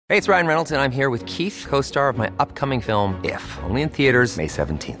Hey, it's Ryan Reynolds, and I'm here with Keith, co-star of my upcoming film, If, only in theaters May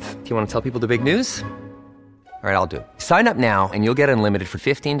 17th. Do you want to tell people the big news? All right, I'll do it. Sign up now and you'll get unlimited for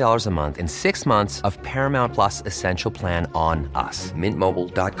 $15 a month and 6 months of Paramount Plus Essential Plan on us.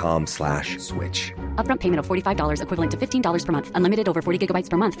 MintMobile.com/switch. Upfront payment of $45 equivalent to $15 per month. Unlimited over 40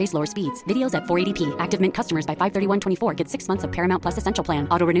 gigabytes per month. Face lower speeds. Videos at 480p. Active Mint customers by 531.24 get 6 months of Paramount Plus Essential Plan.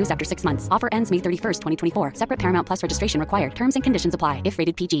 Auto renews after 6 months. Offer ends May 31st, 2024. Separate Paramount Plus registration required. Terms and conditions apply if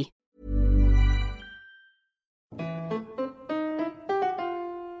rated PG.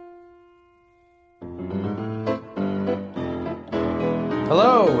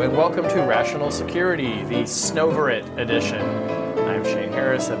 Hello, and welcome to Rational Security, the Snowverit edition. I'm Shane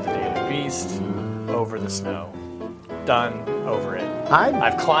Harris of the Daily Beast. Over the snow. Done. Over it.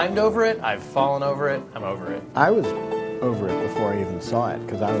 I've climbed over it. I've fallen over it. I'm over it. I was over it before I even saw it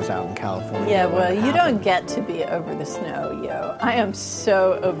because I was out in California. Yeah, well, you don't get to be over the snow, yo. I am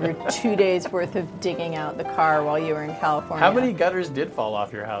so over 2 days worth of digging out the car while you were in California. How many gutters did fall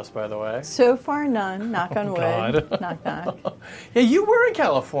off your house, by the way? So far, none. Knock on wood. God. Knock, knock. Yeah, you were in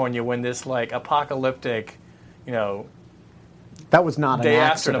California when this, apocalyptic, that was not an day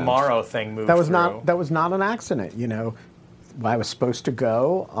accident. after tomorrow thing moved That was through. not an accident. I was supposed to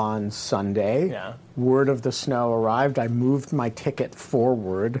go on Sunday. Yeah. Word of the snow arrived. I moved my ticket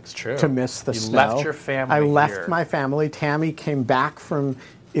forward to miss the snow. You left your family I left here. my family. Tammy came back from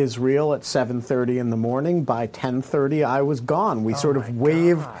Israel at 7:30 in the morning. By 10:30, I was gone. We sort of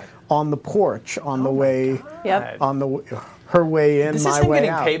waved on the porch on the way. Yep. Her way in, This my isn't way getting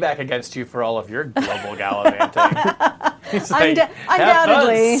out. payback against you for all of your global gallivanting. Undoubtedly. Have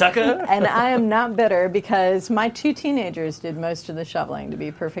fun, sucker. And I am not bitter because my 2 teenagers did most of the shoveling, to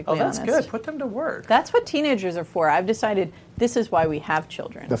be perfectly Oh, that's honest. good. Put them to work. That's what teenagers are for. I've decided this is why we have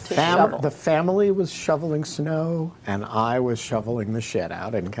children, to shovel. The family was shoveling snow, and I was shoveling the shit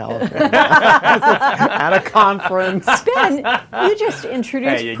out in California at a conference. Ben, you just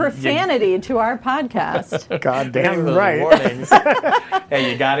introduced Hey, profanity to our podcast. Goddamn Those right. warnings.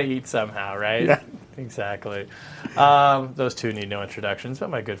 Hey, you got to eat somehow, right? Yeah. Exactly. Those two need no introductions,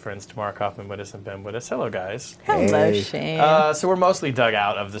 but my good friends Tamara Kaufman Wittes and Ben Wittes. Hello, guys. Hello, Hey. Shane. So we're mostly dug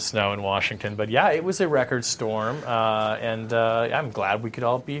out of the snow in Washington, but yeah, it was a record storm, and I'm glad we could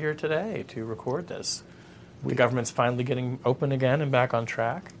all be here today to record this. The government's finally getting open again and back on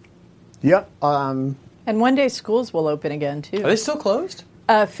track. Yep. And one day schools will open again, too. Are they still closed?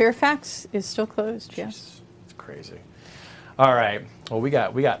 Fairfax is still closed, yes. It's crazy. All right. Well, we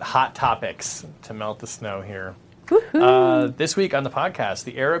got hot topics to melt the snow here. This week on the podcast,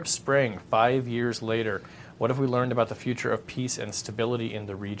 the Arab Spring, 5 years later. What have we learned about the future of peace and stability in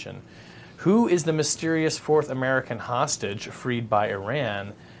the region? Who is the mysterious fourth American hostage freed by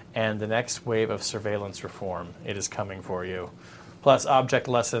Iran? And the next wave of surveillance reform. It is coming for you. Plus object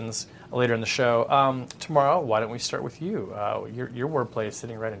lessons later in the show. Tomorrow, why don't we start with you? Your wordplay is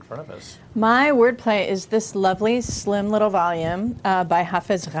sitting right in front of us. My wordplay is this lovely, slim little volume by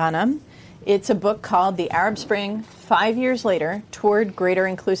Hafez Ghanem. It's a book called The Arab Spring, 5 Years Later, Toward Greater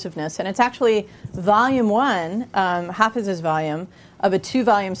Inclusiveness. And it's actually volume 1, Hafez's volume, of a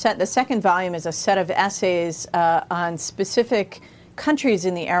 2-volume set. The second volume is a set of essays on specific countries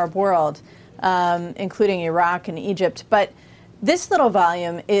in the Arab world, including Iraq and Egypt. But this little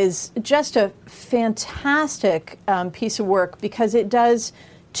volume is just a fantastic piece of work because it does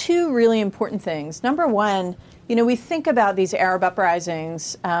 2 really important things. Number one, we think about these Arab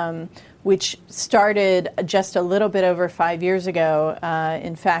uprisings, which started just a little bit over 5 years ago.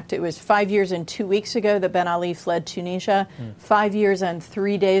 In fact, it was 5 years and 2 weeks ago that Ben Ali fled Tunisia, 5 years and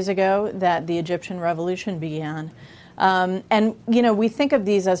 3 days ago that the Egyptian revolution began. And we think of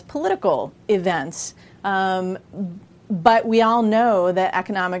these as political events, but we all know that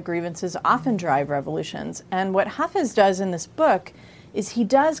economic grievances often drive revolutions. And what Hafez does in this book is he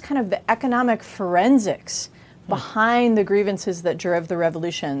does kind of the economic forensics behind the grievances that drove the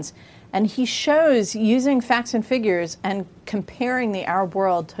revolutions. And he shows, using facts and figures and comparing the Arab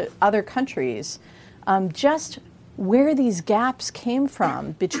world to other countries, just where these gaps came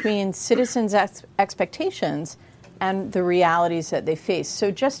from between citizens' expectations and the realities that they face. So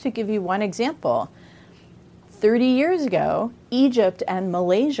just to give you one example, 30 years ago, Egypt and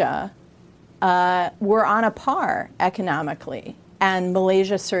Malaysia were on a par economically. And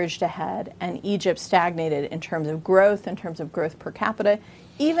Malaysia surged ahead, and Egypt stagnated in terms of growth per capita,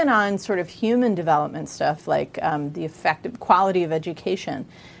 even on sort of human development stuff like the effective quality of education.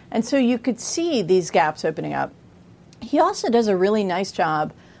 And so you could see these gaps opening up. He also does a really nice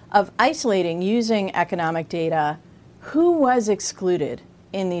job of isolating, using economic data, who was excluded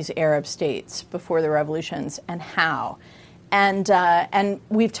in these Arab states before the revolutions and how. And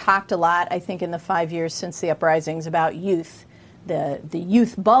we've talked a lot, I think, in the 5 years since the uprisings about youth, the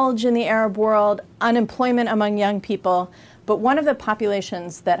youth bulge in the Arab world, unemployment among young people. But one of the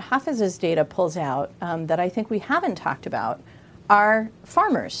populations that Hafez's data pulls out that I think we haven't talked about are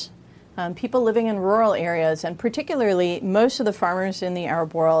farmers, people living in rural areas, and particularly most of the farmers in the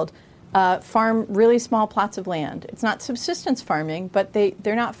Arab world farm really small plots of land. It's not subsistence farming, but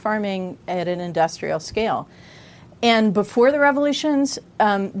they're not farming at an industrial scale. And before the revolutions,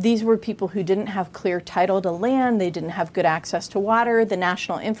 these were people who didn't have clear title to land. They didn't have good access to water. The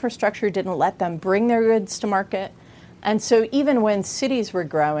national infrastructure didn't let them bring their goods to market. And so even when cities were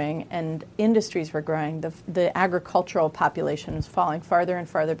growing and industries were growing, the agricultural population was falling farther and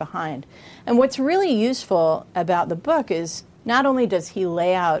farther behind. And what's really useful about the book is not only does he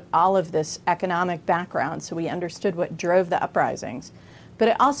lay out all of this economic background so we understood what drove the uprisings, but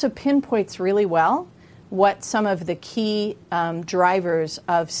it also pinpoints really well what some of the key drivers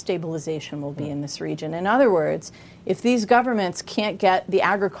of stabilization will be in this region. In other words, if these governments can't get the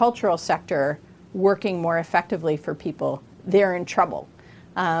agricultural sector working more effectively for people, they're in trouble.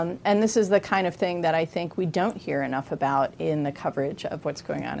 And this is the kind of thing that I think we don't hear enough about in the coverage of what's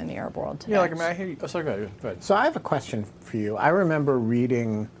going on in the Arab world today. Yeah, like, I mean, I hear you. Oh, sorry, go ahead. So I have a question for you. I remember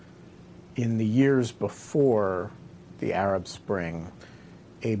reading in the years before the Arab Spring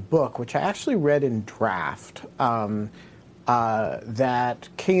a book, which I actually read in draft, that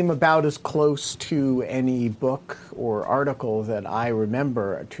came about as close to any book or article that I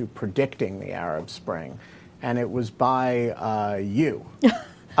remember to predicting the Arab Spring. And it was by you.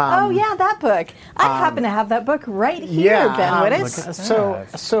 Oh, yeah, that book. I happen to have that book right here, Ben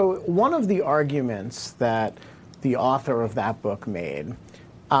Wittes. So one of the arguments that the author of that book made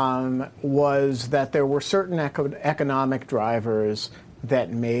was that there were certain economic drivers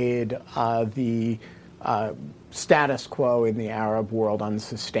that made the status quo in the Arab world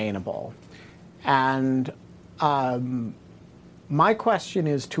unsustainable. And my question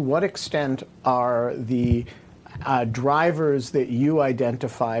is, to what extent are the drivers that you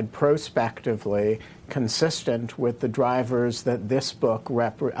identified prospectively consistent with the drivers that this book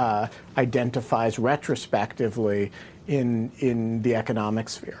identifies retrospectively in the economic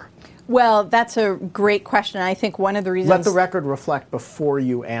sphere? Well, that's a great question. I think one of the reasons... Let the record reflect before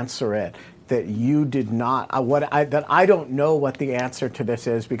you answer it that you did not, that I don't know what the answer to this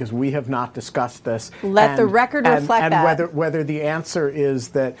is because we have not discussed this. Let the record reflect that. And whether the answer is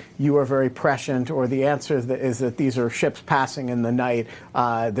that you are very prescient or the answer is that these are ships passing in the night,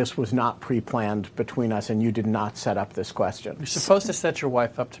 this was not pre-planned between us and you did not set up this question. You're supposed to set your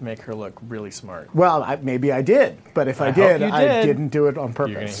wife up to make her look really smart. Well, maybe I did, but if I did, I didn't do it on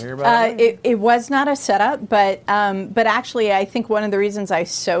purpose. You're going to hear about it? It was not a setup, but actually I think one of the reasons I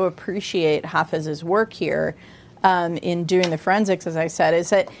so appreciate Hafez's work here in doing the forensics, as I said,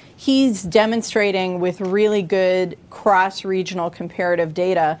 is that he's demonstrating with really good cross-regional comparative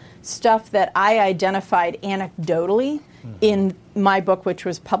data stuff that I identified anecdotally in my book, which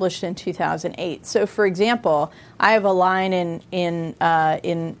was published in 2008. So, for example, I have a line in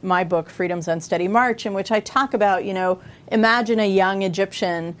my book, Freedom's Unsteady March, in which I talk about, imagine a young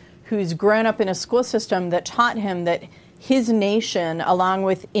Egyptian who's grown up in a school system that taught him that his nation, along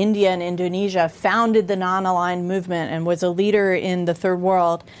with India and Indonesia, founded the non-aligned movement and was a leader in the third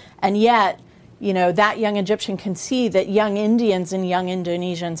world. And yet, that young Egyptian can see that young Indians and young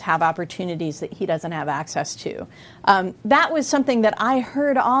Indonesians have opportunities that he doesn't have access to. That was something that I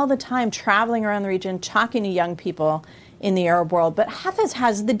heard all the time traveling around the region, talking to young people in the Arab world. But Hafez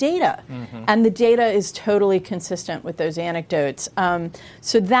has the data, and the data is totally consistent with those anecdotes.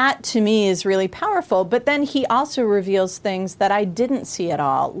 So that, to me, is really powerful. But then he also reveals things that I didn't see at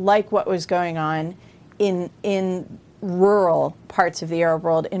all, like what was going on in rural parts of the Arab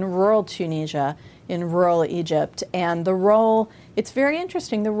world, in rural Tunisia, in rural Egypt, and the role, it's very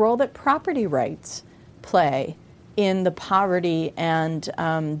interesting, the role that property rights play in the poverty and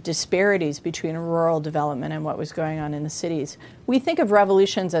disparities between rural development and what was going on in the cities. We think of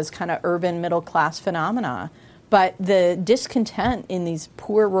revolutions as kind of urban middle-class phenomena, but the discontent in these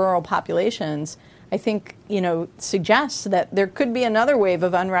poor rural populations, I think, suggests that there could be another wave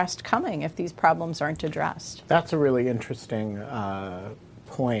of unrest coming if these problems aren't addressed. That's a really interesting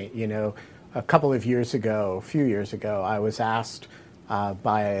point. A few years ago, I was asked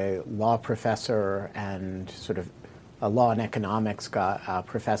by a law professor and sort of a law and economics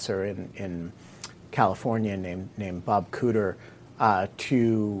professor in California named Bob Cooter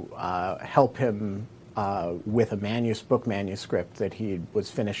to help him with a book manuscript that he was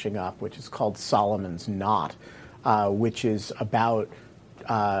finishing up, which is called Solomon's Knot, which is about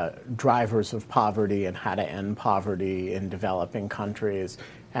drivers of poverty and how to end poverty in developing countries.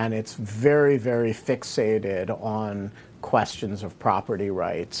 And it's very, very fixated on questions of property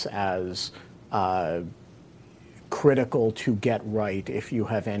rights as critical to get right if you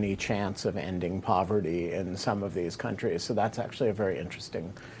have any chance of ending poverty in some of these countries. So that's actually a very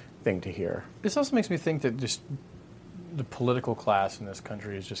interesting thing to hear. This also makes me think that just the political class in this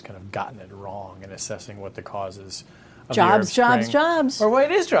country has just kind of gotten it wrong in assessing what the causes of the Arab Spring. Or well,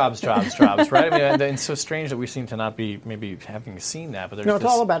 it is jobs, right? I mean, it's so strange that we seem to not be maybe having seen that. But there's it's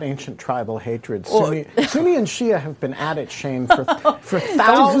all about ancient tribal hatred. Sunni and Shia have been at it, Shane, for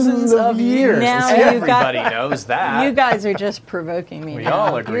thousands of years. Now everybody knows that. You guys are just provoking me. We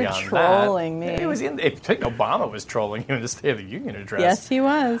all agree You're on trolling that. me. I think Obama was trolling you in the State of the Union address. Yes, he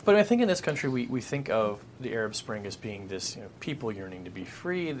was. But I think in this country we think of the Arab Spring as being this people yearning to be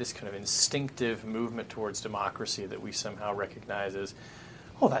free, this kind of instinctive movement towards democracy that we somehow recognize as,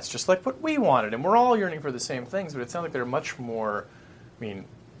 oh, that's just like what we wanted, and we're all yearning for the same things. But it sounds like there are much more,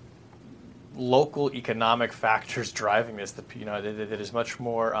 local economic factors driving this. That is much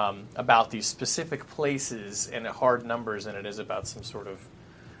more about these specific places and hard numbers than it is about some sort of.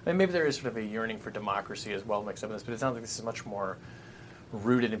 Maybe there is sort of a yearning for democracy as well mixed up in this, but it sounds like this is much more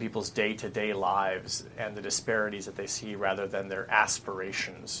rooted in people's day-to-day lives and the disparities that they see rather than their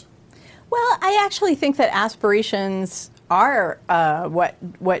aspirations. Well, I actually think that aspirations are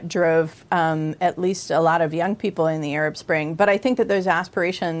what drove at least a lot of young people in the Arab Spring. But I think that those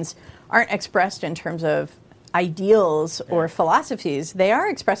aspirations aren't expressed in terms of ideals or philosophies. They are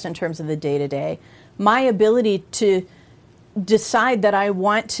expressed in terms of the day-to-day. My ability to decide that I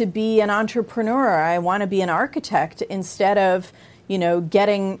want to be an entrepreneur, I want to be an architect instead of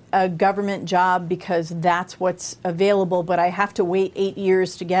getting a government job because that's what's available, but I have to wait 8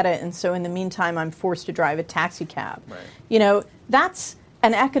 years to get it, and so in the meantime, I'm forced to drive a taxi cab. Right. That's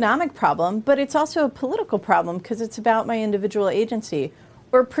an economic problem, but it's also a political problem because it's about my individual agency.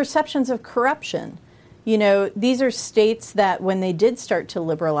 Or perceptions of corruption. These are states that when they did start to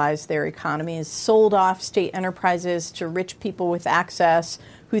liberalize their economies, sold off state enterprises to rich people with access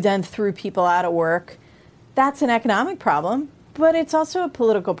who then threw people out of work. That's an economic problem. But it's also a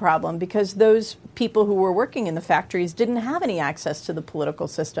political problem because those people who were working in the factories didn't have any access to the political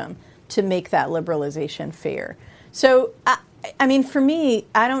system to make that liberalization fair. So, for me,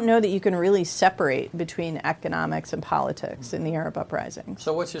 I don't know that you can really separate between economics and politics in the Arab uprisings.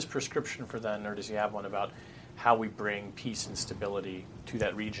 So what's his prescription for then, or does he have one about how we bring peace and stability to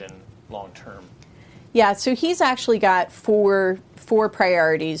that region long term? Yeah, so he's actually got four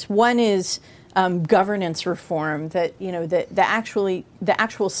priorities. One is governance reform, that the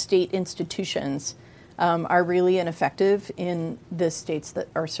actual state institutions are really ineffective in the states that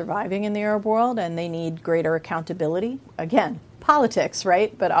are surviving in the Arab world, and they need greater accountability. Again, politics,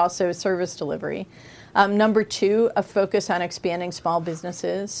 right? But also service delivery. Number two, a focus on expanding small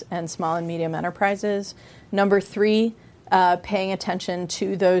businesses and small and medium enterprises. Number three, paying attention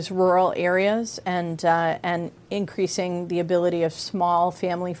to those rural areas and increasing the ability of small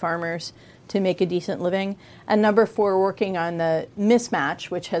family farmers to make a decent living. And number four, working on the mismatch,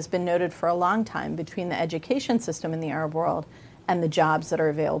 which has been noted for a long time, between the education system in the Arab world and the jobs that are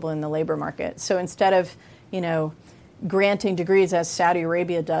available in the labor market. So instead of, granting degrees as Saudi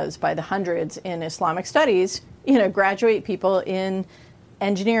Arabia does by the hundreds in Islamic studies, graduate people in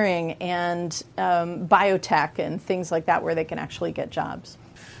engineering and biotech and things like that where they can actually get jobs.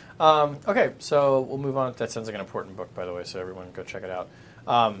 Okay, so we'll move on. That sounds like an important book, by the way, so everyone go check it out.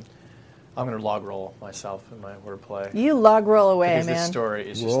 I'm going to log roll myself in my wordplay. You log roll away, because man. This story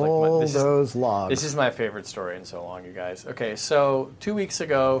is just roll like those logs. This is my favorite story in so long, you guys. Okay, so 2 weeks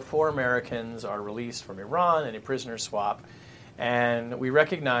ago, 4 Americans are released from Iran in a prisoner swap, and we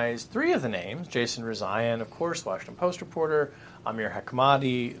recognized 3 of the names: Jason Rezaian, of course, Washington Post reporter; Amir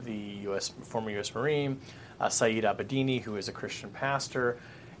Hekmati, the former U.S. Marine; Saeed Abedini, who is a Christian pastor.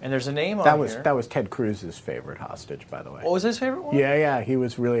 And there's a name on here. That was Ted Cruz's favorite hostage, by the way. What was his favorite one? Yeah. He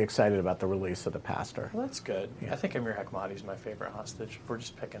was really excited about the release of the pastor. Well, that's good. Yeah. I think Amir Hekmati is my favorite hostage. If we're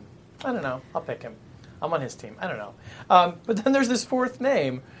just picking, I don't know. I'll pick him. I'm on his team. I don't know. But then there's this 4th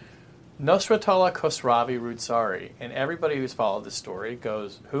name, Nosratollah Khosravi Roodsari. And everybody who's followed this story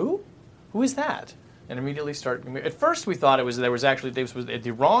goes, who? Who is that? And immediately start. At first, we thought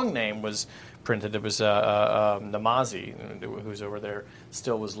the wrong name was printed. It was Namazi, who's over there,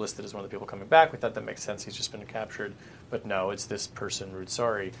 still was listed as one of the people coming back. We thought that makes sense. He's just been captured. But no, it's this person,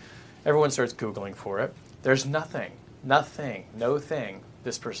 Roodsari. Everyone starts Googling for it. There's nothing. No thing.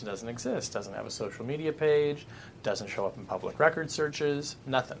 This person doesn't exist. Doesn't have a social media page. Doesn't show up in public record searches.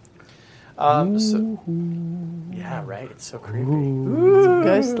 Nothing. Yeah, right. It's so creepy.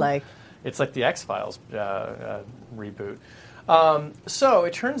 Ghost-like. It's like the X-Files reboot. So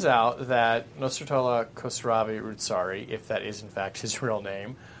it turns out that Nosratollah Khosravi-Roodsari, if that is in fact his real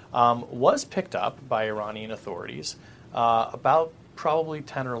name, was picked up by Iranian authorities about probably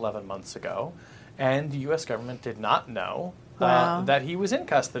 10 or 11 months ago, and the U.S. government did not know that he was in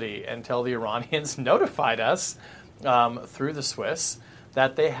custody until the Iranians notified us through the Swiss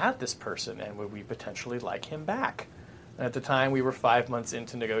that they had this person and would we potentially like him back. And at the time, we were 5 months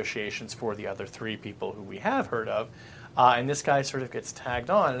into negotiations for the other 3 people who we have heard of, and this guy sort of gets tagged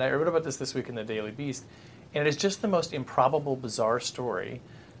on. And I wrote about this week in the Daily Beast, and it is just the most improbable, bizarre story.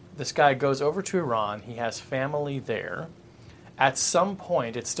 This guy goes over to Iran. He has family there. At some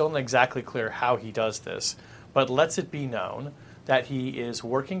point, it's still not exactly clear how he does this, but lets it be known that he is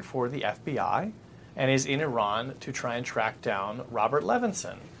working for the FBI and is in Iran to try and track down Robert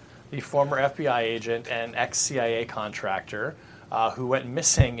Levinson, the former FBI agent and ex-CIA contractor who went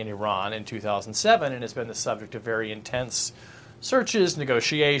missing in Iran in 2007 and has been the subject of very intense searches,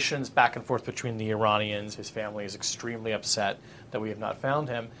 negotiations, back and forth between the Iranians. His family is extremely upset that we have not found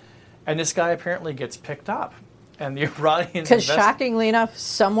him. And this guy apparently gets picked up. And the Iranians... Because shockingly enough,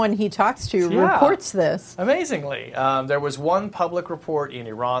 someone he talks to reports this. Amazingly. There was one public report in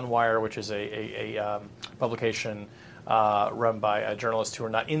Iran Wire, which is a publication run by journalists who are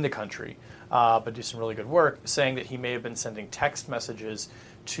not in the country, but do some really good work, saying that he may have been sending text messages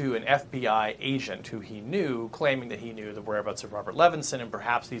to an FBI agent who he knew, claiming that he knew the whereabouts of Robert Levinson, and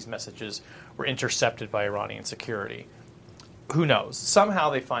perhaps these messages were intercepted by Iranian security. Who knows?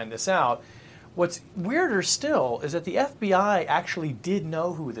 Somehow they find this out. What's weirder still is that the FBI actually did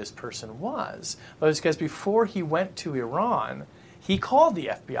know who this person was. But it's because before he went to Iran, he called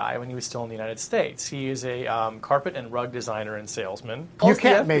the FBI when he was still in the United States. He is a carpet and rug designer and salesman. You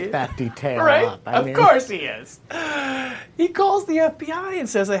can't make that detail right? up. Of course he is. He calls the FBI and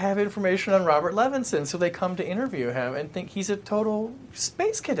says, I have information on Robert Levinson. So they come to interview him and think he's a total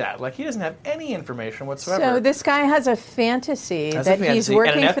space cadet. Like, he doesn't have any information whatsoever. So this guy has a fantasy that he's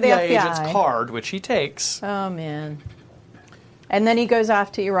working for the FBI. And an FBI agent's card, which he takes. Oh, man. And then he goes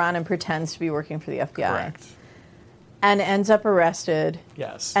off to Iran and pretends to be working for the FBI. Correct. And ends up arrested.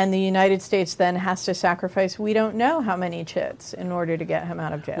 Yes. And the United States then has to sacrifice we don't know how many chits in order to get him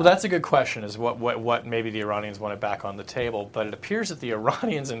out of jail. Well, that's a good question, is what maybe the Iranians wanted back on the table. But it appears that the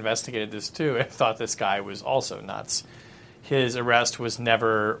Iranians investigated this too and thought this guy was also nuts. His arrest was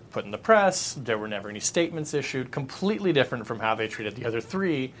never put in the press. There were never any statements issued. Completely different from how they treated the other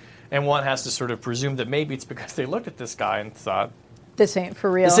 3. And one has to sort of presume that maybe it's because they looked at this guy and thought, this ain't for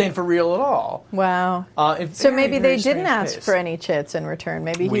real. This ain't for real at all. Wow. So maybe they didn't ask for any chits in return.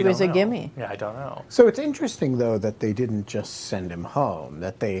 Maybe he was a gimme. Yeah, I don't know. So it's interesting, though, that they didn't just send him home,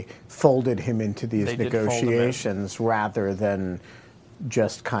 that they folded him into these negotiations rather than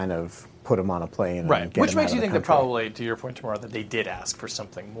just kind of put him on a plane and get Which him makes out you of think the that country. probably, to your point, Tamara, that they did ask for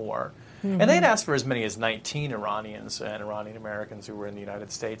something more. And they'd asked for as many as 19 Iranians and Iranian Americans who were in the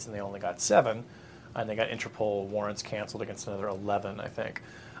United States, and they only got 7. And they got Interpol warrants canceled against another 11, I think.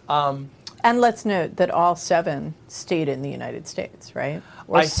 And let's note that all 7 stayed in the United States, right?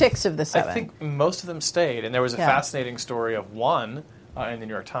 Or 6 of the 7. I think most of them stayed. And there was a fascinating story of one in the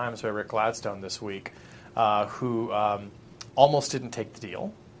New York Times by Rick Gladstone this week who almost didn't take the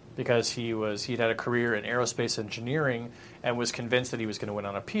deal because he'd had a career in aerospace engineering and was convinced that he was going to win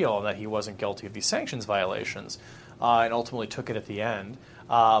on appeal and that he wasn't guilty of these sanctions violations, and ultimately took it at the end.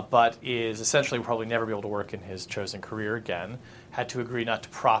 But is essentially will probably never be able to work in his chosen career again. Had to agree not to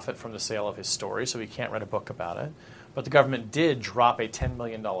profit from the sale of his story, so he can't write a book about it. But the government did drop a $10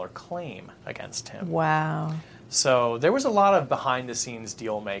 million claim against him. Wow. So there was a lot of behind-the-scenes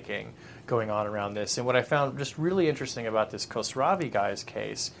deal-making going on around this. And what I found just really interesting about this Khosravi guy's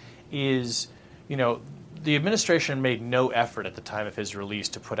case is, the administration made no effort at the time of his release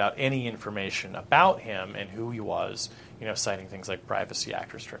to put out any information about him and who he was, citing things like Privacy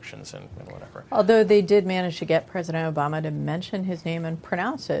Act restrictions and whatever. Although they did manage to get President Obama to mention his name and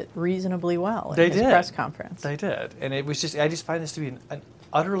pronounce it reasonably well in his press conference. They did. And it was I just find this to be an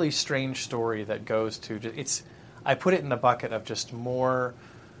utterly strange story that goes to, I put it in the bucket of just more...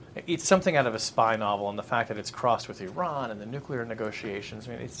 It's something out of a spy novel, and the fact that it's crossed with Iran and the nuclear negotiations.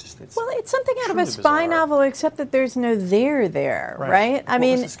 I mean, it's something out of a spy bizarre novel, except that there's no there, right? What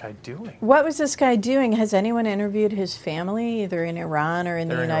was this guy doing? What was this guy doing? Has anyone interviewed his family, either in Iran or in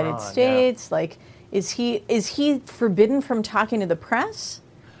the United States? Yeah. Like, is he forbidden from talking to the press?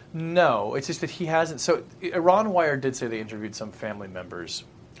 No, it's just that he hasn't. So Iran Wire did say they interviewed some family members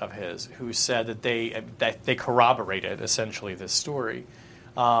of his who said that they corroborated essentially this story.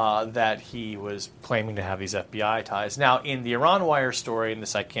 that he was claiming to have these FBI ties. Now, in the Iran Wire story, and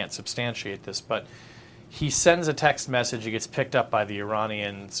this I can't substantiate this, but he sends a text message, he gets picked up by the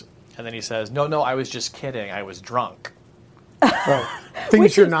Iranians, and then he says, no, I was just kidding, I was drunk. Well,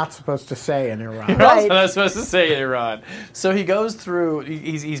 things you're not supposed to say in Iran. You're also not supposed to say in Iran. So he goes through,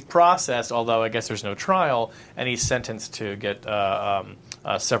 he's processed, although I guess there's no trial, and he's sentenced to get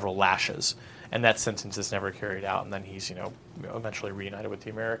several lashes. And that sentence is never carried out, and then he's, eventually reunited with the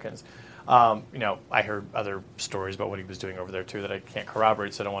Americans. I heard other stories about what he was doing over there, too, that I can't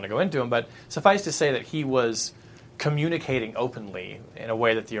corroborate, so I don't want to go into them. But suffice to say that he was communicating openly in a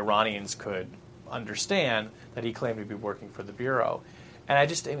way that the Iranians could understand that he claimed to be working for the Bureau.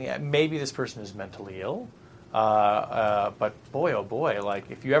 And maybe this person is mentally ill, but boy, oh boy,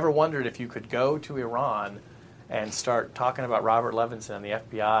 like if you ever wondered if you could go to Iran and start talking about Robert Levinson and the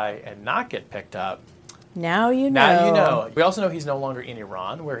FBI and not get picked up. Now you know. Now you know. We also know he's no longer in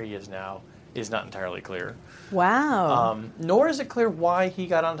Iran. Where he is now is not entirely clear. Wow. Nor is it clear why he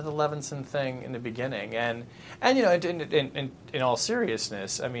got onto the Levinson thing in the beginning. And in all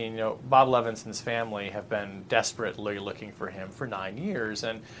seriousness, Bob Levinson's family have been desperately looking for him for 9 years.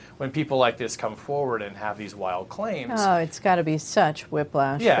 And when people like this come forward and have these wild claims... Oh, it's got to be such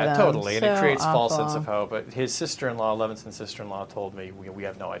whiplash for them. Totally. And So it creates false awful. sense of hope. But his sister-in-law, Levinson's sister-in-law, told me, we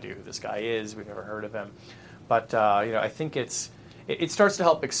have no idea who this guy is. We've never heard of him. But, I think it starts to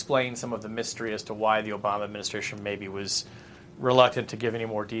help explain some of the mystery as to why the Obama administration maybe was reluctant to give any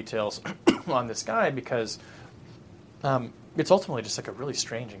more details on this guy, because it's ultimately just like a really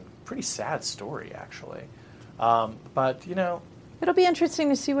strange and pretty sad story, actually. But, It'll be interesting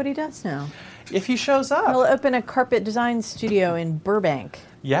to see what he does now. if he shows up. He'll open a carpet design studio in Burbank.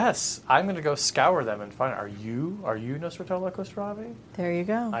 Yes, I'm going to go scour them and find. Are you Nosratollah Khosravi? There you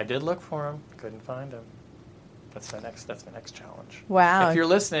go. I did look for him, couldn't find him. That's my next challenge. Wow. If you're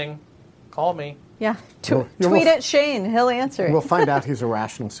listening, call me. Yeah. Well, Tweet at Shane. He'll answer. We'll find out he's a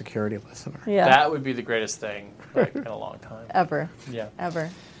rational security listener. Yeah. That would be the greatest thing in a long time. Ever. Yeah. Ever.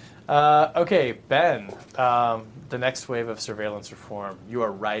 Okay, Ben. The next wave of surveillance reform. You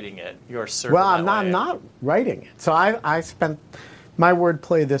are writing it. You are serving. Well, I'm not writing it. So I spent my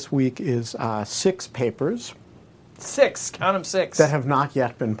wordplay this week is 6 papers. 6. Count them 6. That have not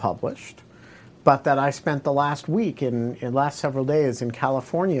yet been published, but that I spent the last week in last several days in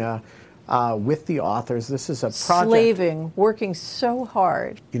California with the authors. This is a project. Slaving, working so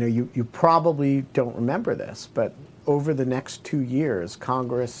hard. You probably don't remember this, but over the next 2 years,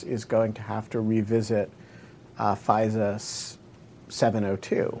 Congress is going to have to revisit FISA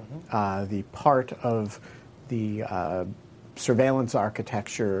 702, the part of the surveillance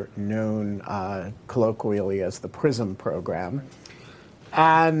architecture known colloquially as the PRISM program.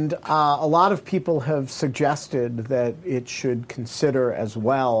 And a lot of people have suggested that it should consider as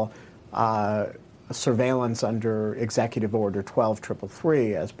well surveillance under Executive Order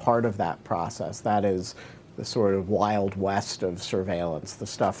 12333 as part of that process. That is the sort of Wild West of surveillance, the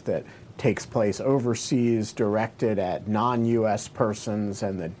stuff that takes place overseas, directed at non-U.S. persons,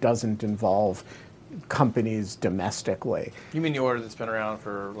 and that doesn't involve companies domestically. You mean the order that's been around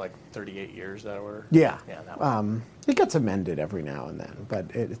for like 38 years, that order? Yeah. Yeah, that one. It gets amended every now and then, but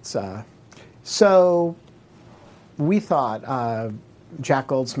it's... So we thought, Jack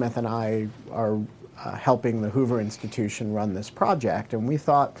Goldsmith and I are helping the Hoover Institution run this project, and we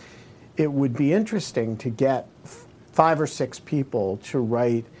thought it would be interesting to get 5 or 6 people to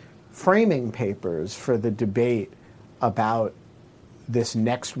write framing papers for the debate about this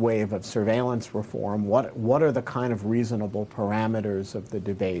next wave of surveillance reform. What are the kind of reasonable parameters of the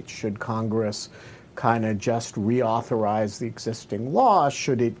debate? Should Congress kind of just reauthorize the existing law?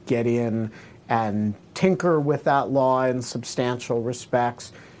 Should it get in and tinker with that law in substantial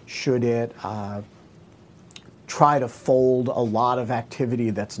respects? Should it try to fold a lot of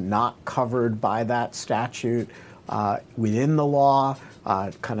activity that's not covered by that statute within the law,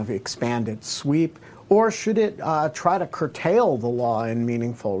 kind of expand its sweep? Or should it try to curtail the law in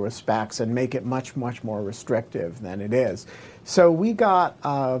meaningful respects and make it much, much more restrictive than it is? So we got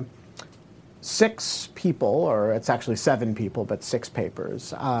 6 people, or it's actually 7 people, but 6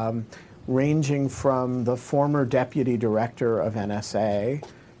 papers, ranging from the former deputy director of NSA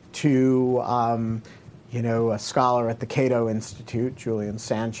to a scholar at the Cato Institute, Julian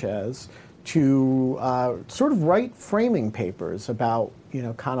Sanchez, to sort of write framing papers about,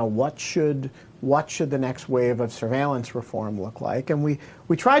 kind of what should the next wave of surveillance reform look like. And we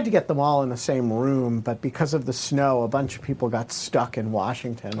tried to get them all in the same room, but because of the snow, a bunch of people got stuck in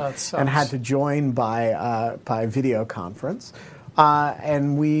Washington and had to join by video conference.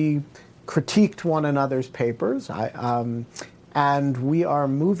 And we critiqued one another's papers. and we are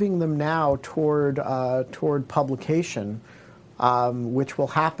moving them now toward publication, which will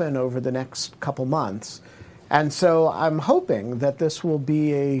happen over the next couple months. And so I'm hoping that this will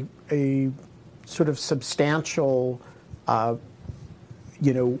be a sort of substantial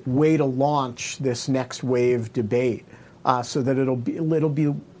way to launch this next wave debate, so that it'll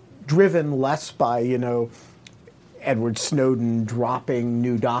be driven less by Edward Snowden dropping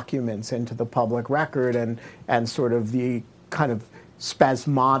new documents into the public record and sort of the kind of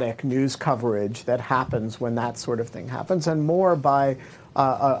spasmodic news coverage that happens when that sort of thing happens, and more by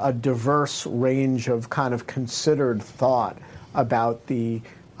a diverse range of kind of considered thought about the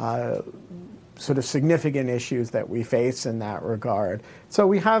sort of significant issues that we face in that regard. So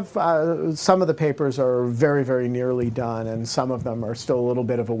we have some of the papers are very, very nearly done, and some of them are still a little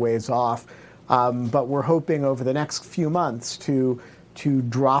bit of a ways off. But we're hoping over the next few months to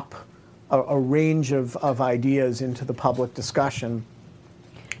drop a range of ideas into the public discussion.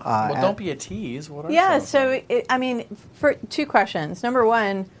 Well, don't be a tease. What are so for two questions. Number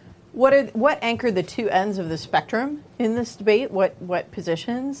one, what anchored the two ends of the spectrum in this debate? What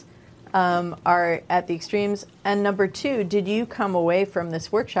positions are at the extremes? And number two, did you come away from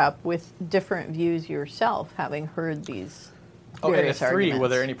this workshop with different views yourself, having heard these? And various three, arguments? were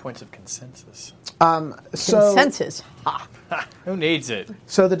there any points of consensus? Consensus. Who needs it?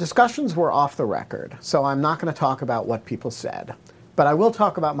 So the discussions were off the record, so I'm not going to talk about what people said, but I will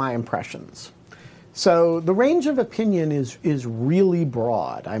talk about my impressions. So the range of opinion is really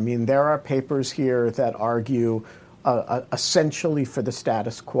broad. I mean, there are papers here that argue essentially for the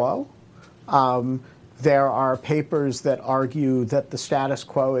status quo. There are papers that argue that the status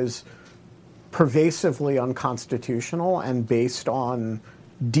quo is pervasively unconstitutional and based on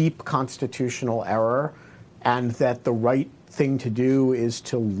deep constitutional error, and that the right thing to do is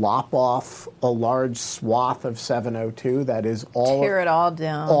to lop off a large swath of 702, that is tear it all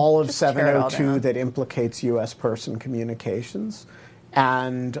down. All of Just 702 that implicates U.S. person communications.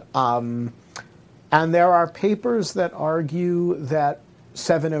 And there are papers that argue that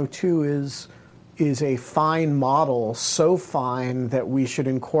 702 is a fine model, so fine that we should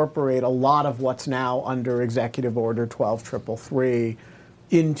incorporate a lot of what's now under Executive Order 12333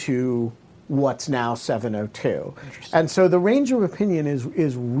 into what's now 702. And so the range of opinion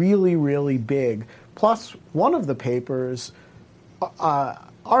is really, really big. Plus, one of the papers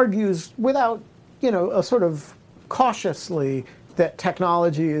argues without, a sort of cautiously, that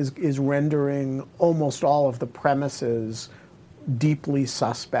technology is rendering almost all of the premises deeply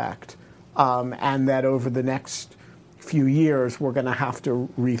suspect, and that over the next few years we're going to have to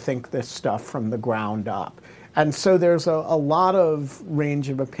rethink this stuff from the ground up. And so there's a lot of range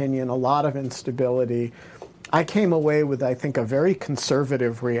of opinion, a lot of instability. I came away with, I think, a very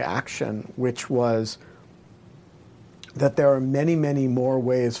conservative reaction, which was that there are many, many more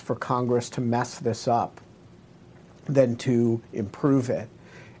ways for Congress to mess this up than to improve it,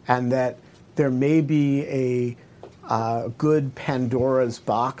 and that there may be a good Pandora's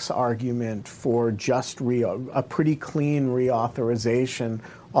box argument for just a pretty clean reauthorization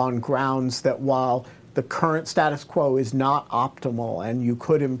on grounds that while the current status quo is not optimal and you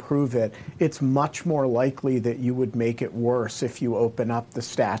could improve it, it's much more likely that you would make it worse if you open up the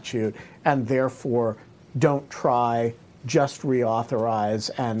statute, and therefore don't try, just reauthorize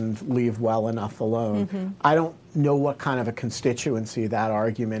and leave well enough alone. Mm-hmm. I don't know what kind of a constituency that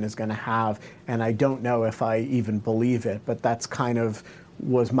argument is going to have, and I don't know if I even believe it, but that's kind of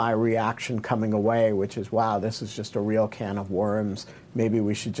was my reaction coming away, which is, wow, this is just a real can of worms. Maybe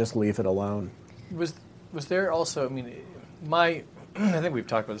we should just leave it alone. Was there also, I think we've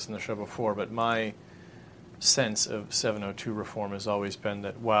talked about this in the show before, but my sense of 702 reform has always been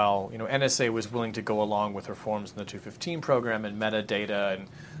that while NSA was willing to go along with reforms in the 215 program and metadata and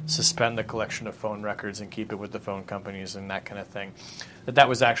suspend the collection of phone records and keep it with the phone companies and that kind of thing, that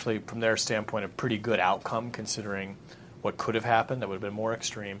was actually, from their standpoint, a pretty good outcome considering what could have happened that would have been more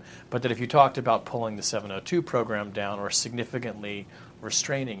extreme. But that if you talked about pulling the 702 program down or significantly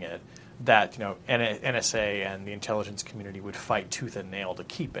restraining it, that NSA and the intelligence community would fight tooth and nail to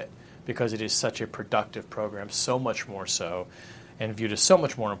keep it, because it is such a productive program, so much more so, and viewed as so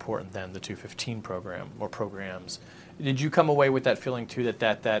much more important than the 215 program or programs. Did you come away with that feeling too,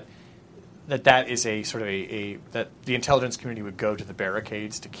 that is a sort of that the intelligence community would go to the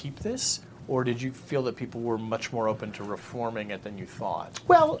barricades to keep this, or did you feel that people were much more open to reforming it than you thought?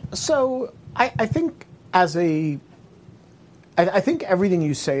 Well, so I think I think everything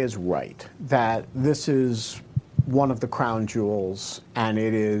you say is right, that this is one of the crown jewels, and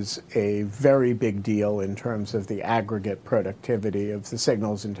it is a very big deal in terms of the aggregate productivity of the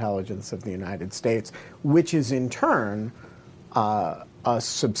signals intelligence of the United States, which is in turn a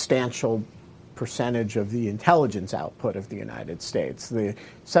substantial percentage of the intelligence output of the United States. The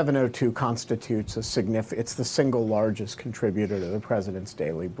 702 constitutes it's the single largest contributor to the president's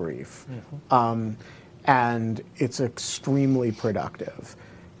daily brief. And it's extremely productive.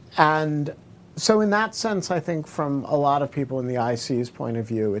 And so in that sense, I think from a lot of people in the IC's point of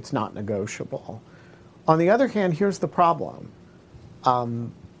view, it's not negotiable. On the other hand, here's the problem.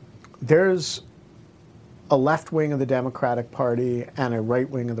 There's a left wing of the Democratic Party and a right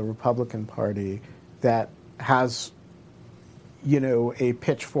wing of the Republican Party that has, a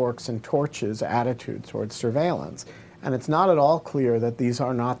pitchforks and torches attitude towards surveillance. And it's not at all clear that these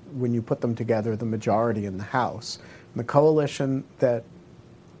are not, when you put them together, the majority in the House. And the coalition that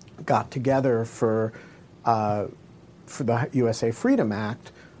got together for the USA Freedom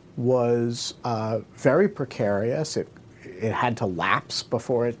Act was very precarious. It had to lapse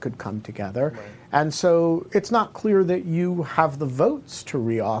before it could come together. Right. And so it's not clear that you have the votes to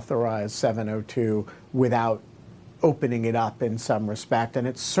reauthorize 702 without opening it up in some respect. And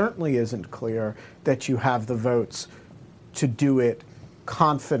it certainly isn't clear that you have the votes to do it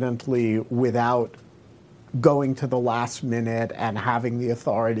confidently without going to the last minute and having the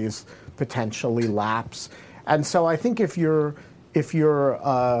authorities potentially lapse. And so I think if you're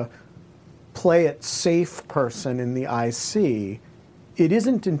a play it safe person in the IC, it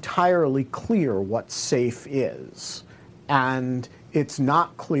isn't entirely clear what safe is. And it's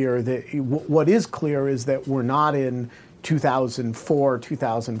not clear that, what is clear is that we're not in 2004,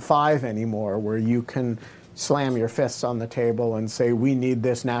 2005 anymore, where you can slam your fists on the table and say, we need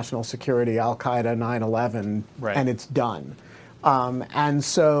this national security, Al-Qaeda, 9/11, right, and it's done. And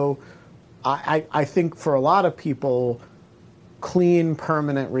so I think for a lot of people, clean,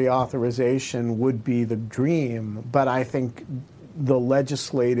 permanent reauthorization would be the dream, but I think the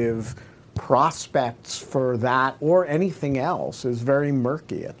legislative prospects for that or anything else is very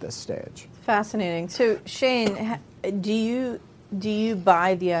murky at this stage. Fascinating. So, Shane, do you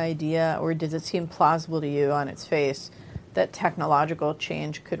buy the idea, or does it seem plausible to you on its face, that technological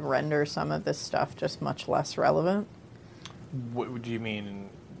change could render some of this stuff just much less relevant? What do you mean?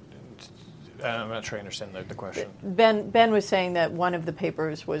 I'm not sure I understand the question. Ben was saying that one of the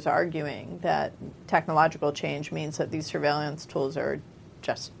papers was arguing that technological change means that these surveillance tools are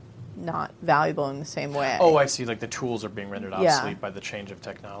just not valuable in the same way. Oh, I see. Like the tools are being rendered obsolete by the change of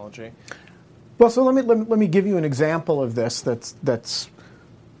technology. Well, so let me give you an example of this that's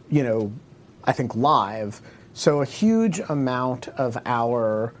I think live. So a huge amount of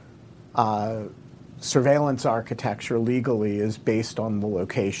our surveillance architecture legally is based on the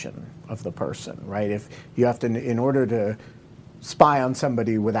location of the person, right? If you have to, in order to spy on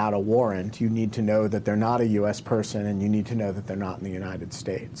somebody without a warrant, you need to know that they're not a U.S. person and you need to know that they're not in the United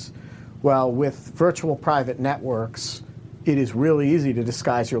States. Well, with virtual private networks, it is really easy to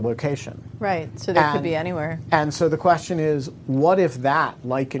disguise your location. Right, so they could be anywhere. And so the question is, what if that,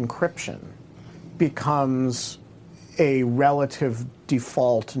 like encryption, becomes a relative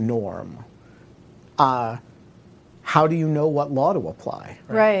default norm? How do you know what law to apply?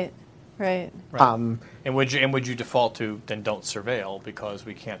 Right. And would you default to then don't surveil because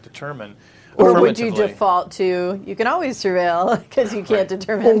we can't determine? Or would you default to you can always surveil because you can't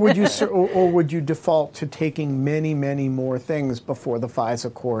determine? Or would you default to taking many, many more things before the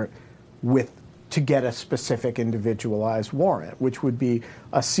FISA court to get a specific individualized warrant, which would be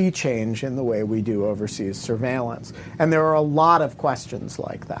a sea change in the way we do overseas surveillance? And there are a lot of questions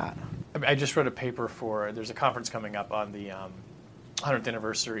like that. I just wrote a paper there's a conference coming up on the 100th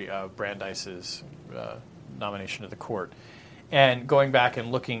anniversary of Brandeis's nomination to the court. And going back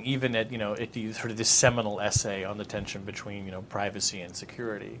and looking even at, at the sort of this seminal essay on the tension between, privacy and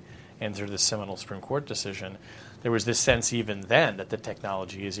security and sort of this seminal Supreme Court decision, there was this sense even then that the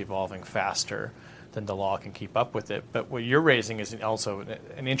technology is evolving faster than the law can keep up with it. But what you're raising is also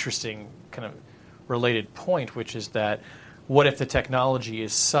an interesting kind of related point, which is that what if the technology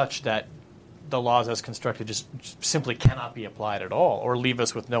is such that the laws as constructed just simply cannot be applied at all, or leave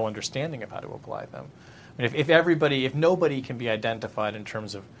us with no understanding of how to apply them? I mean, if nobody can be identified in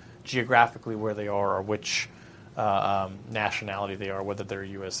terms of geographically where they are or which nationality they are, whether they're a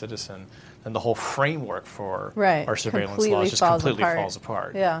U.S. citizen, then the whole framework for our surveillance laws just completely falls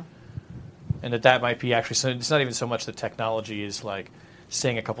apart. Yeah. And that might be actually, so it's not even so much the technology is like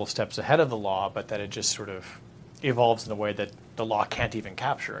staying a couple of steps ahead of the law, but that it just sort of evolves in a way that the law can't even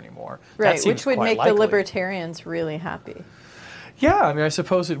capture anymore. Right, which would make the libertarians really happy. Yeah, I mean, I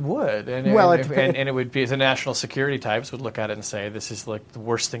suppose it would, and it would be the national security types would look at it and say, "This is like the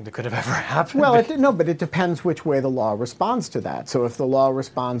worst thing that could have ever happened." Well, no, but it depends which way the law responds to that. So if the law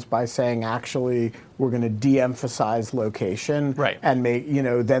responds by saying, "Actually, we're going to de-emphasize location," right, and make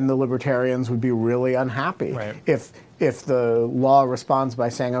then the libertarians would be really unhappy. Right. If the law responds by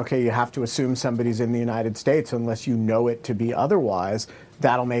saying, "Okay, you have to assume somebody's in the United States unless you know it to be otherwise,"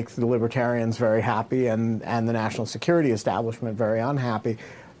 that'll make the libertarians very happy and the national security establishment very unhappy.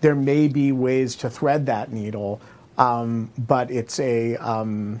 There may be ways to thread that needle, but it's a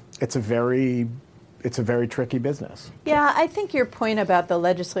very tricky business. Yeah, I think your point about the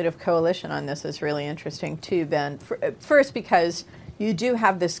legislative coalition on this is really interesting too, Ben. First, because you do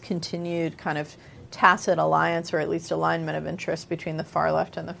have this continued kind of tacit alliance, or at least alignment of interest between the far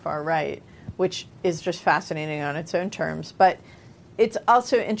left and the far right, which is just fascinating on its own terms. But it's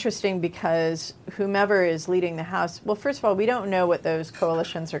also interesting because whomever is leading the House, well, first of all, we don't know what those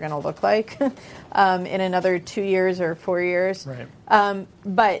coalitions are going to look like in another 2 years or 4 years. Right.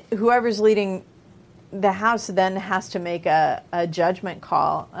 But whoever's leading the House then has to make a judgment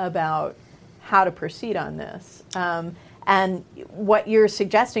call about how to proceed on this. And what you're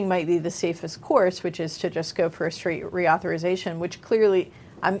suggesting might be the safest course, which is to just go for a straight reauthorization, which clearly,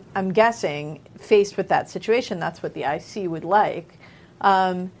 I'm guessing, faced with that situation, that's what the IC would like.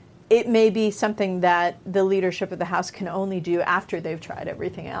 It may be something that the leadership of the House can only do after they've tried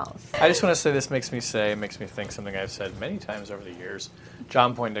everything else. I just want to say this makes me think something I've said many times over the years.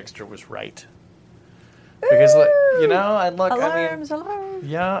 John Poindexter was right. Because, Alarms.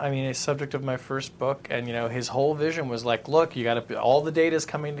 Yeah, I mean, a subject of my first book, and, his whole vision was like, look, all the data is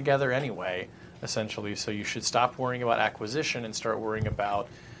coming together anyway, essentially, so you should stop worrying about acquisition and start worrying about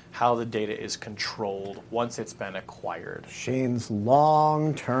how the data is controlled once it's been acquired. Shane's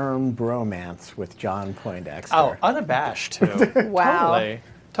long-term bromance with John Poindexter. Oh, unabashed, too. Wow.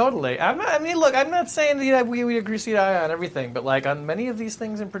 Totally. I'm not saying that we agree eye to eye on everything, but like on many of these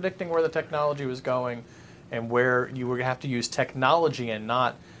things and predicting where the technology was going and where you were going to have to use technology and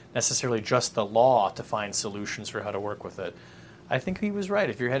not necessarily just the law to find solutions for how to work with it. I think he was right.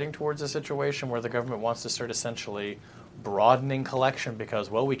 If you're heading towards a situation where the government wants to start essentially broadening collection because,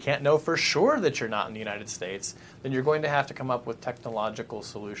 well, we can't know for sure that you're not in the United States, then you're going to have to come up with technological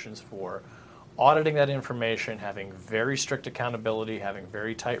solutions for auditing that information, having very strict accountability, having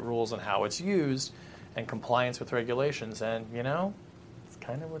very tight rules on how it's used, and compliance with regulations. And, it's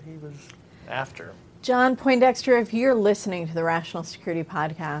kind of what he was after. John Poindexter, if you're listening to the Rational Security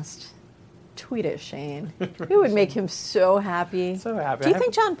Podcast, tweet at Shane. It would make him so happy. So happy. Do you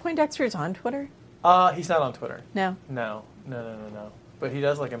think John Poindexter is on Twitter? He's not on Twitter. No. No. But he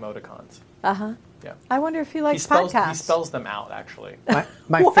does like emoticons. Uh-huh. Yeah. I wonder if he likes He podcasts. spells them out, actually.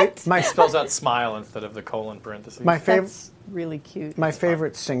 He spells out smile instead of the colon parentheses. That's really cute. My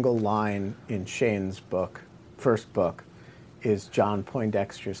favorite single line in Shane's first book, is John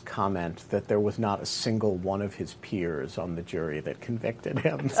Poindexter's comment that there was not a single one of his peers on the jury that convicted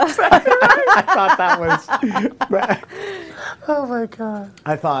him. I thought that was... Oh, my God.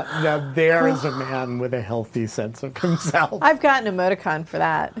 I thought, now there is a man with a healthy sense of himself. I've got an emoticon for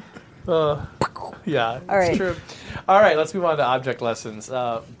that. Yeah, all right. It's true. All right, let's move on to object lessons.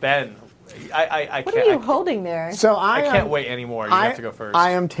 Ben, I what can't... are you holding there? So I can't wait anymore. You have to go first. I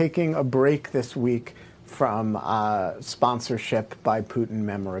am taking a break this week from sponsorship by Putin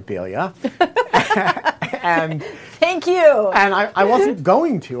memorabilia. And thank you. And I wasn't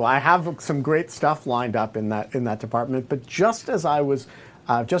going to. I have some great stuff lined up in that department. But just as I was,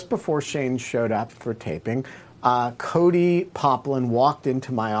 just before Shane showed up for taping, Cody Poplin walked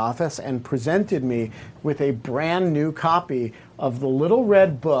into my office and presented me with a brand new copy of the Little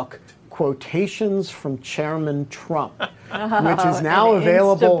Red Book, Quotations from Chairman Trump, which is now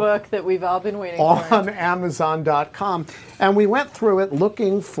available book that we've all been waiting on Amazon.com. And we went through it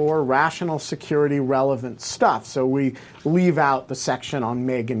looking for rational security relevant stuff. So we leave out the section on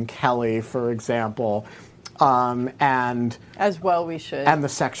Megyn Kelly, for example, and as well we should. And the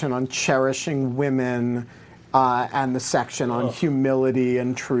section on cherishing women. And the section on humility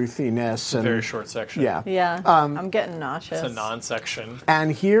and truthiness. A very short section. Yeah. Yeah. I'm getting nauseous. It's a non-section. And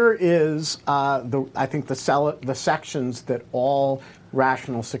here is, I think, the sections that all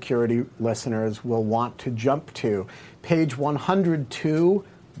rational security listeners will want to jump to. Page 102,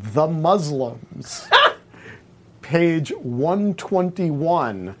 the Muslims. Page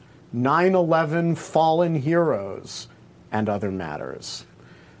 121, 9/11 fallen heroes and other matters.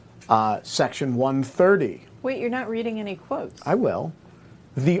 Section 130. Wait, you're not reading any quotes. I will.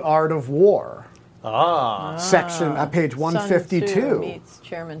 The Art of War. section, page Sun Tzu 152. meets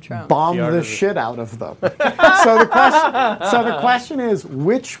Chairman Trump. Bomb The art the of the- shit out of them. So the question is,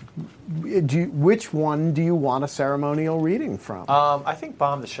 which one do you want a ceremonial reading from? I think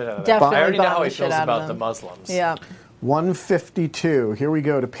bomb the shit out of that. Definitely I already know bomb how the he shit feels out of about them. the Muslims. Yeah. 152. Here we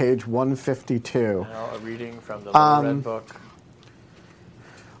go to page 152. Now, a reading from the Little Red Book.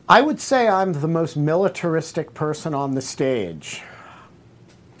 I would say I'm the most militaristic person on the stage.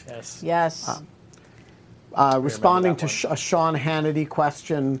 Yes. Yes. Responding that to a Sean Hannity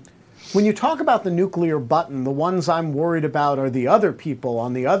question, when you talk about the nuclear button, the ones I'm worried about are the other people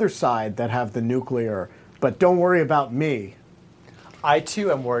on the other side that have the nuclear, but don't worry about me. I,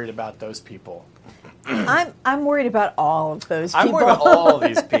 too, am worried about those people. I'm worried about all of those people. I'm worried about all of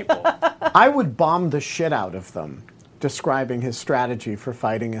these people. I would bomb the shit out of them, describing his strategy for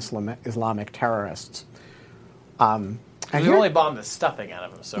fighting Islamic terrorists. And We here- only bombed the stuffing out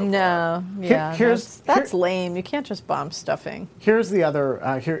of them so far. No, yeah, here's- that's lame. You can't just bomb stuffing. Here's the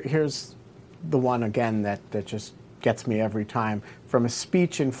other. Here's the one again that just gets me every time. From a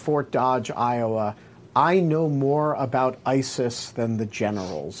speech in Fort Dodge, Iowa. I know more about ISIS than the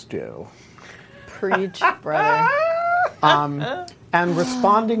generals do. Preach, brother. And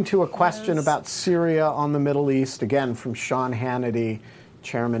responding to a question about Syria on the Middle East, again from Sean Hannity,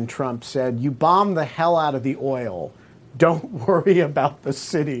 Chairman Trump said, "You bomb the hell out of the oil. Don't worry about the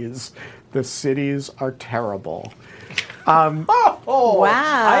cities. The cities are terrible." Oh, Wow.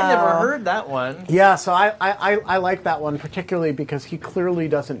 I never heard that one. Yeah, so I like that one particularly because he clearly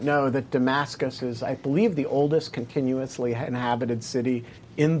doesn't know that Damascus is, I believe, the oldest continuously inhabited city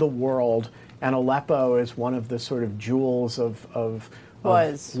in the world, and Aleppo is one of the sort of jewels of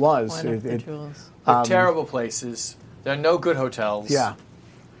Was was one of the It- jewels. They're terrible places. There are no good hotels. yeah.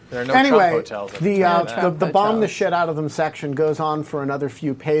 There are no Anyway, Trump hotels. the bomb the hotels. shit out of them section goes on for another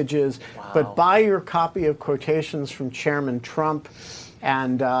few pages, but buy your copy of quotations from Chairman Trump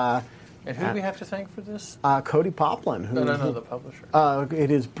and And who do we have to thank for this? Cody Poplin. Who, No, the publisher. It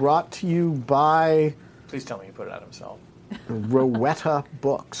is brought to you by Please tell me he put it out himself. Rowetta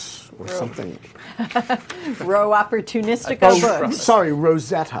Books or something. Row Opportunistica Oh, books. Sorry,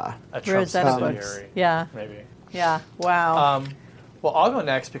 Rosetta. A Trump Rosetta subsidiary. books. Yeah, Maybe. yeah. Wow. Well, I'll go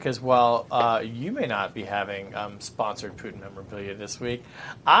next because while you may not be having sponsored Putin memorabilia this week,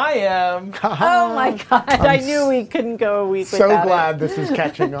 I am. oh my God! I knew we couldn't go a week So without glad this is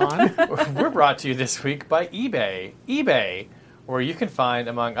catching on. We're brought to you this week by eBay. eBay, where you can find,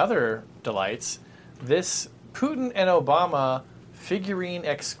 among other delights, this Putin and Obama figurine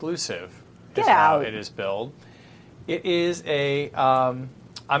exclusive. Get is how out. it is billed. It is a.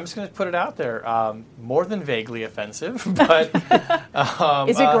 I'm just going to put it out there. More than vaguely offensive, but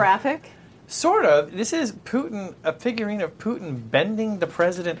Is it graphic? sort of. This is Putin, a figurine of Putin bending the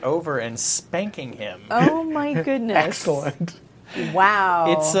president over and spanking him. Oh my goodness! Excellent. Wow.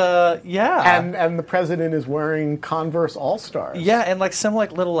 It's yeah. And the president is wearing Converse All-Stars. Yeah, and like some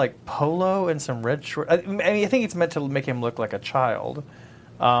little polo and some red shorts. I mean, I think it's meant to make him look like a child.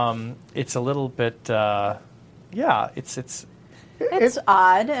 It's a little bit, yeah. It's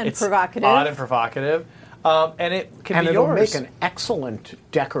odd and It's provocative. odd and provocative, and it can And be it'll yours. make an excellent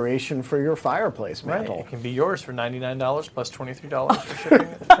decoration for your fireplace Right, mantle. it can be yours for $99 plus $23 for shipping.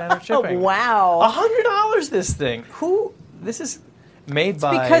 Standard shipping. Wow. $100. This thing. Who? This is made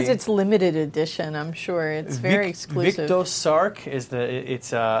by Because it's limited edition, I'm sure. It's very exclusive. Victo Sark is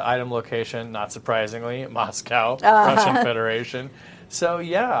its item location. Not surprisingly, Moscow, Russian Federation. So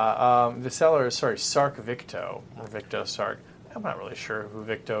yeah, the seller is Sark Victo or Victo Sark. I'm not really sure who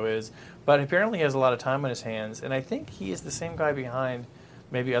Victo is, but apparently he has a lot of time on his hands, and I think he is the same guy behind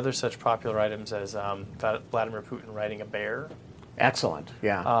maybe other such popular items as Vladimir Putin riding a bear. Excellent.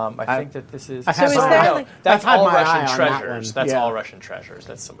 Yeah. I think that this is. I've had So is my that eye- like- that's I've had all my eye Russian on that treasures. one. That's Yeah. all Russian treasures.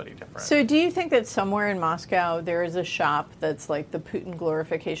 That's somebody different. So do you think that somewhere in Moscow there is a shop that's like the Putin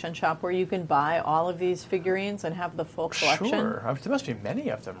glorification shop where you can buy all of these figurines and have the full collection? Sure. There must be many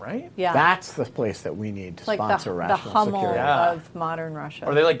of them, right? Yeah. That's the place that we need to like sponsor the Rational Hummel Security. Yeah. of modern Russia.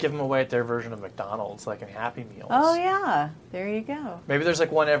 Or they give them away at their version of McDonald's, like in Happy Meals. Oh yeah, there you go. Maybe there's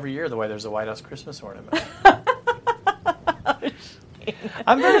one every year, the way there's a White House Christmas ornament.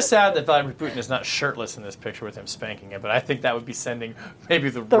 I'm very sad that Vladimir Putin is not shirtless in this picture with him spanking it, but I think that would be sending maybe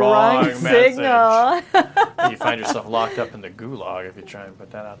the wrong message. signal. You find yourself locked up in the gulag if you try and put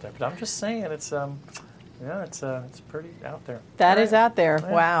that out there. But I'm just saying, it's pretty out there. That All is right. out there.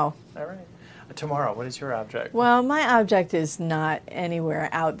 Yeah. Wow. All right. Tomorrow, what is your object? Well, my object is not anywhere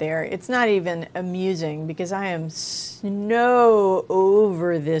out there. It's not even amusing because I am snow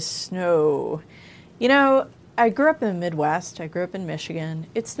over this snow. You know, I grew up in the Midwest. I grew up in Michigan.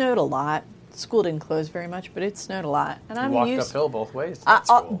 It snowed a lot. school didn't close very much, but it snowed a lot. And You I'm walked used uphill both ways to that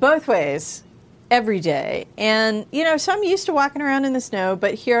school. both ways, every day. And, so I'm used to walking around in the snow,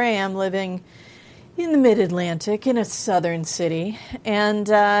 but here I am living in the mid-Atlantic in a southern city. And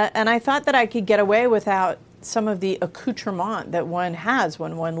I thought that I could get away without some of the accoutrement that one has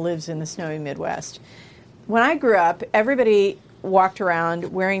when one lives in the snowy Midwest. When I grew up, everybody walked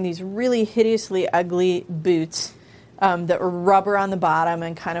around wearing these really hideously ugly boots that were rubber on the bottom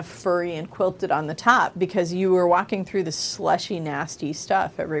and kind of furry and quilted on the top because you were walking through the slushy, nasty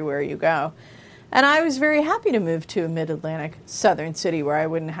stuff everywhere you go. And I was very happy to move to a mid-Atlantic southern city where I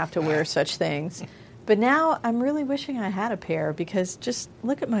wouldn't have to wear such things. But now I'm really wishing I had a pair because just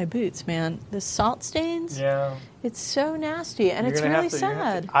look at my boots, man. The salt stains. Yeah. It's so nasty, and it's really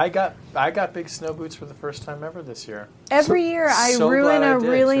sad. I got big snow boots for the first time ever this year. Every year I so ruin glad I a did,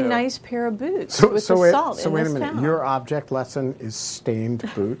 really too. nice pair of boots So with the salt in wait a this minute. town. Your object lesson is stained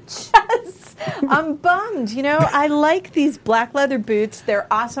boots. I'm bummed. I like these black leather boots. They're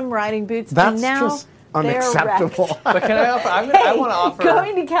awesome riding boots. That's and now just they're unacceptable. wrecked. But can I offer? I want to offer.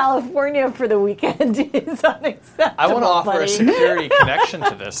 Going to California for the weekend is unacceptable. I want to offer buddy. a security connection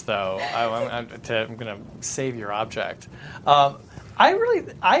to this, though. I'm going to save your object. I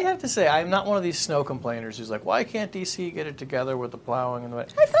have to say, I'm not one of these snow complainers who's like, why can't DC get it together with the plowing and the way?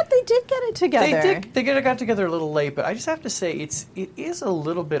 I thought they did get it together. They got together a little late, but I just have to say it is a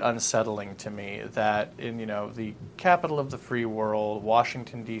little bit unsettling to me that in the capital of the free world,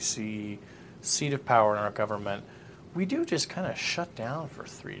 Washington D.C., seat of power in our government, we do just kind of shut down for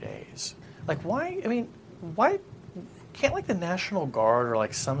 3 days. Like why? I mean, why can't the National Guard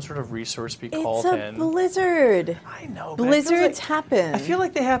or some sort of resource be called in? It's a blizzard. I know. But Blizzards happen. I feel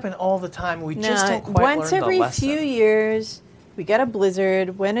like they happen all the time. We just don't quite once learn the every lesson. few years, we get a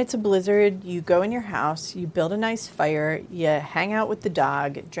blizzard. When it's a blizzard, you go in your house, you build a nice fire, you hang out with the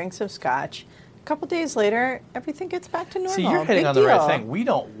dog, drink some scotch. A couple days later, everything gets back to normal. See, you're hitting Big on the right deal. thing. We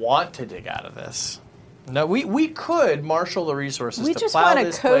don't want to dig out of this. No, we could marshal the resources We to just plow wanna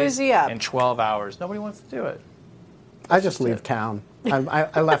this cozy place up. in 12 hours. Nobody wants to do it. I just leave town.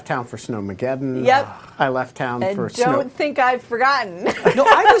 I left town for Snowmageddon. Yep. I left town And for don't think I've forgotten. No,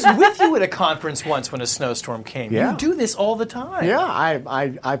 I was with you at a conference once when a snowstorm came. Yeah. You do this all the time. Yeah,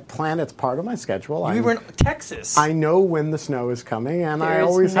 I plan. It's part of my schedule. We were in Texas. I know when the snow is coming, and I There's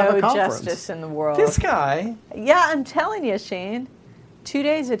always have a no conference. justice in the world. This guy. Yeah, I'm telling you, Shane. 2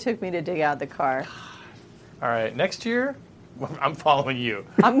 days it took me to dig out the car. All right, next year, I'm following you.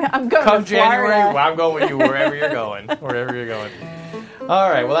 I'm going Come to January, Florida. well, I'm going with you wherever you're going. Wherever you're going. All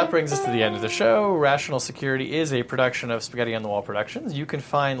right, well, that brings us to the end of the show. Rational Security is a production of Spaghetti on the Wall Productions. You can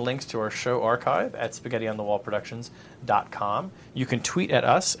find links to our show archive at spaghettionthewallproductions.com. You can tweet at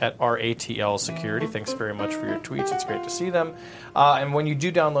us at RATL Security. Thanks very much for your tweets. It's great to see them. And when you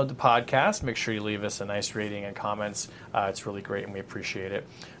do download the podcast, make sure you leave us a nice rating and comments. It's really great, and we appreciate it.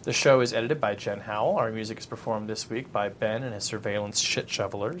 The show is edited by Jen Howell. Our music is performed this week by Ben and his surveillance shit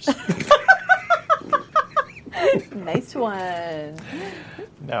shovelers. Nice one.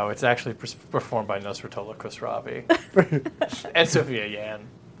 No, it's actually performed by Nosratola Khosravi and Sophia Yan.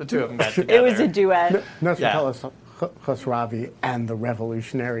 The two of them got together. It was a duet. Nosratola Khosravi and the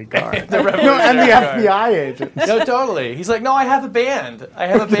Revolutionary Guard. The No, Revolutionary and the Guard. FBI agents. No, totally. He's like, no, I have a band.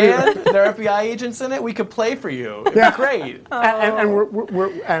 There are FBI agents in it. We could play for you. It'd be great.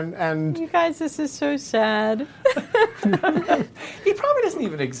 And You guys, this is so sad. He probably doesn't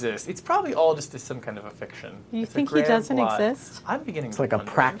even exist. It's probably all just some kind of a fiction. You It's a think he grand doesn't plot. exist? I'm beginning it's to like a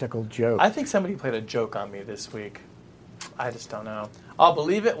wonder. practical joke. I think somebody played a joke on me this week. I just don't know. I'll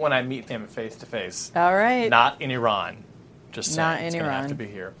believe it when I meet him face to face. All right. Not in Iran. Just saying. Not in it's gonna have Iran. to be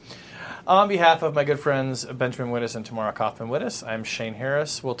here. On behalf of my good friends Benjamin Wittes and Tamara Kaufman-Wittes, I'm Shane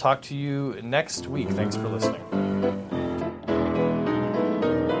Harris. We'll talk to you next week. Thanks for listening.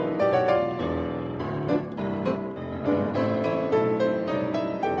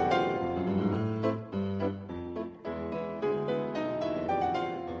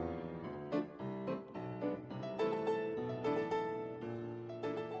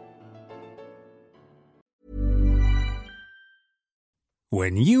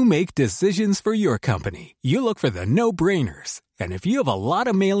 When you make decisions for your company, you look for the no-brainers. And if you have a lot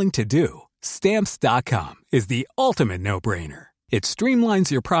of mailing to do, Stamps.com is the ultimate no-brainer. It streamlines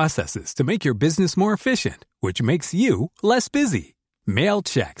your processes to make your business more efficient, which makes you less busy. Mail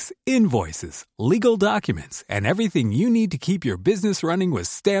checks, invoices, legal documents, and everything you need to keep your business running with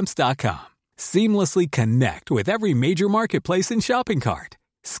Stamps.com. Seamlessly connect with every major marketplace and shopping cart.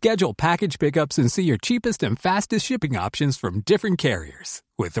 Schedule package pickups and see your cheapest and fastest shipping options from different carriers,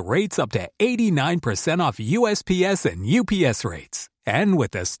 with rates up to 89% off USPS and UPS rates. And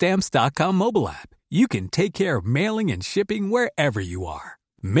with the Stamps.com mobile app, you can take care of mailing and shipping wherever you are.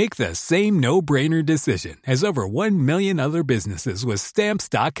 Make the same no-brainer decision as over 1 million other businesses with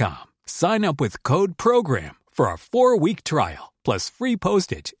Stamps.com. Sign up with code PROGRAM for a 4-week trial, plus free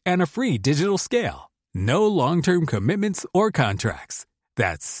postage and a free digital scale. No long-term commitments or contracts.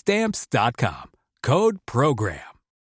 That's Stamps.com. Code PROGRAM.